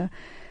trauma,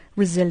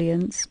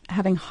 resilience,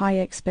 having high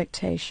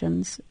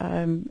expectations,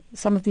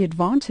 some of the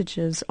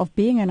advantages of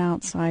being an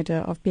outsider,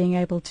 of being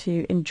able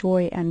to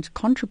enjoy and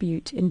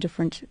contribute in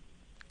different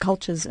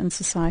cultures and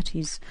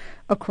societies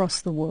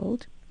across the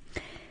world.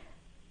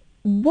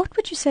 What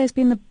would you say has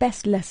been the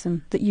best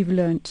lesson that you've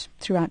learned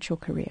throughout your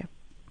career?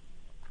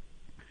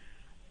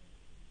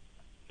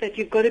 That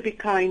you've got to be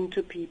kind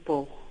to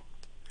people.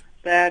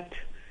 That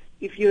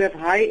if you have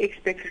high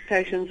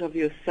expectations of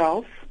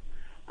yourself,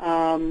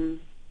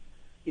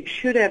 you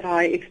should have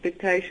high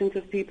expectations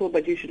of people,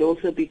 but you should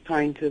also be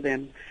kind to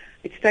them.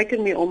 It's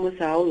taken me almost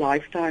a whole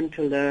lifetime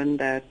to learn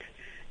that,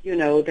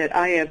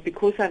 that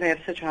because I have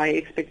such high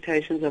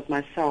expectations of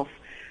myself,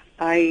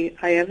 I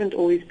haven't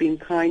always been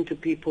kind to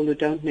people who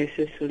don't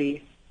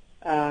necessarily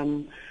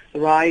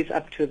rise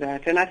up to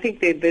that. And I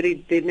think there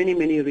are many,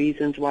 many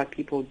reasons why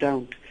people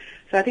don't.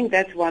 So I think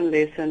that's one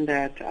lesson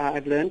that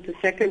I've learned. The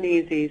second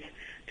is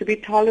to be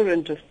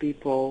tolerant of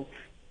people,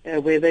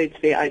 whether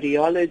it's their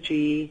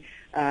ideology,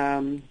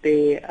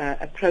 their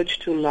approach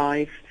to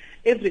life,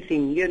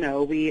 everything.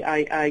 We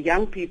are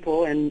young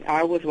people, and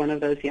I was one of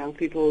those young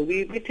people.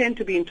 We tend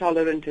to be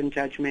intolerant and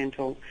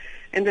judgmental.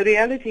 And the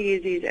reality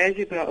is as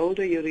you grow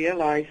older, you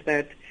realize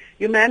that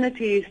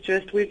humanity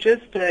is we're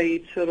just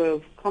a sort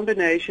of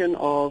combination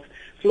of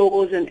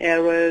flaws and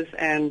errors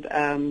and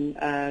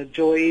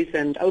joys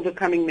and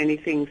overcoming many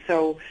things.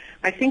 So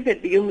I think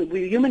that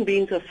we human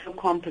beings are so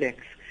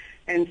complex.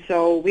 And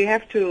so we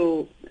have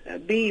to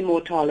be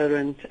more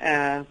tolerant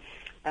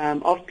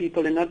of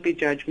people and not be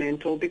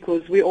judgmental,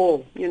 because we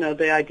all,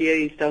 the idea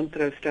is don't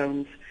throw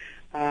stones.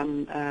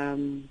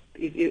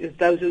 If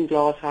those in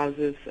glass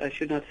houses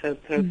should not throw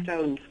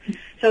stones.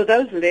 So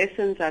those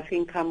lessons, I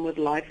think, come with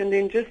life. And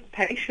then just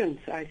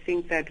patience. I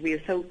think that we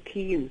are so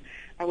keen.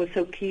 I was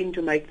so keen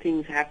to make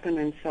things happen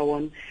and so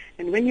on.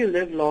 And when you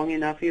live long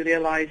enough, you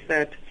realize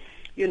that,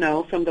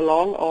 from the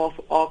long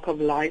arc of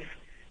life,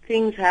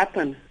 things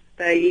happen.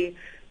 They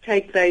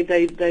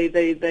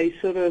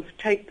sort of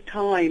take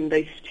time.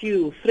 They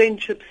stew.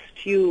 Friendships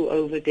stew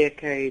over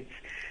decades.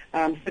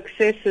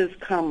 Successes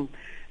come.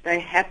 They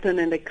happen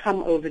and they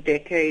come over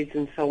decades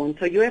and so on.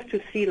 So you have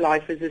to see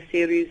life as a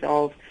series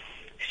of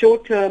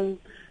short-term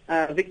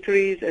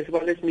victories as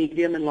well as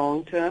medium and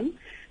long-term.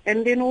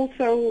 And then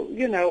also,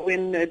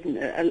 when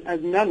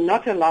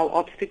not allow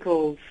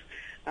obstacles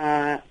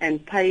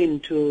and pain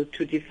to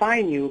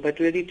define you, but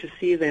really to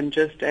see them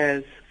just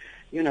as,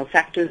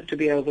 factors to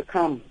be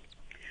overcome.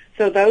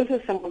 So those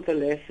are some of the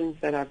lessons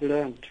that I've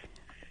learned.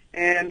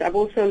 And I've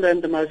also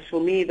learned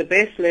the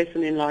best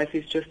lesson in life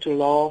is just to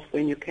laugh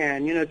when you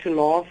can, to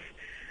laugh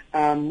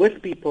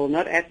with people,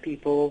 not at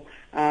people,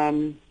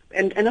 and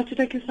not to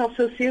take yourself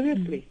so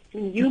seriously. I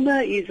mean,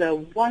 humor is a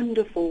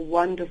wonderful,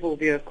 wonderful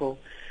vehicle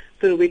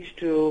through which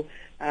to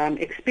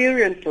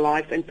experience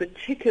life, and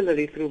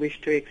particularly through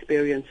which to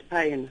experience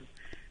pain.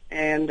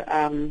 And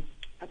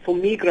for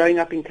me, growing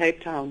up in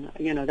Cape Town,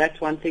 that's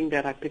one thing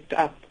that I picked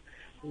up.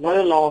 A lot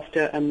of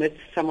laughter amidst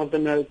some of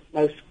the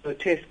most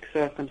grotesque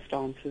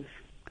circumstances.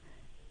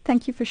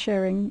 Thank you for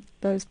sharing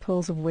those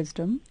pearls of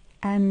wisdom.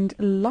 And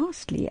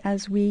lastly,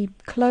 as we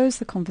close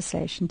the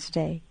conversation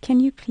today, can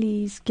you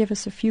please give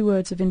us a few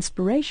words of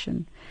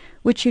inspiration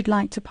which you'd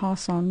like to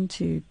pass on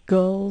to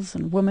girls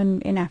and women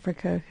in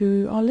Africa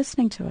who are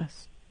listening to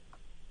us?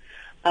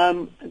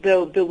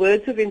 The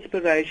words of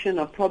inspiration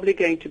are probably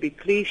going to be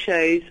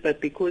cliches,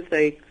 but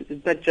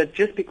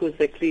just because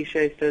they're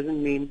cliches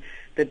doesn't mean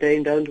that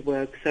they don't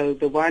work. So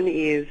the one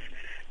is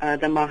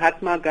the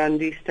Mahatma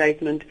Gandhi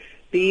statement,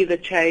 be the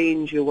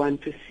change you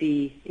want to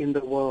see in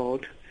the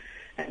world.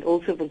 And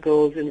also for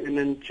girls and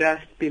women,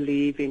 just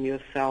believe in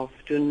yourself.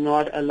 Do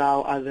not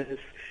allow others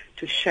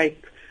to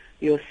shape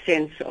your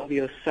sense of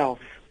yourself.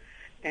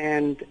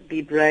 And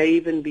be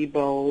brave and be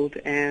bold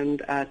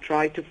and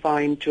try to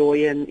find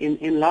joy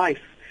in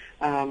life.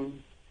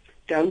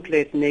 Don't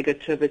let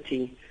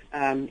negativity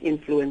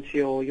influence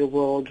your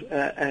world.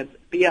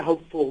 Be a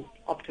hopeful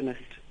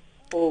optimist,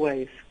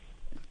 always.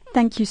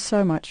 Thank you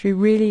so much. We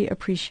really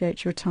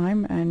appreciate your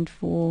time and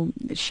for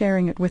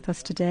sharing it with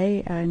us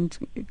today and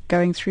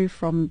going through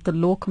from the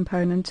law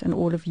component and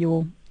all of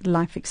your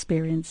life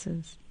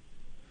experiences.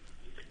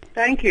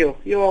 Thank you.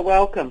 You are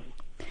welcome.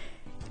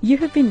 You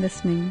have been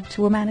listening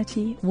to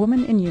Womanity,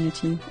 Woman in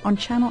Unity on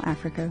Channel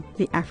Africa,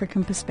 The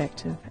African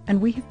Perspective,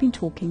 and we have been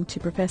talking to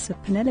Professor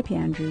Penelope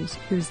Andrews,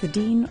 who is the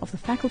Dean of the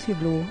Faculty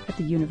of Law at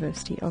the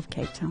University of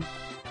Cape Town.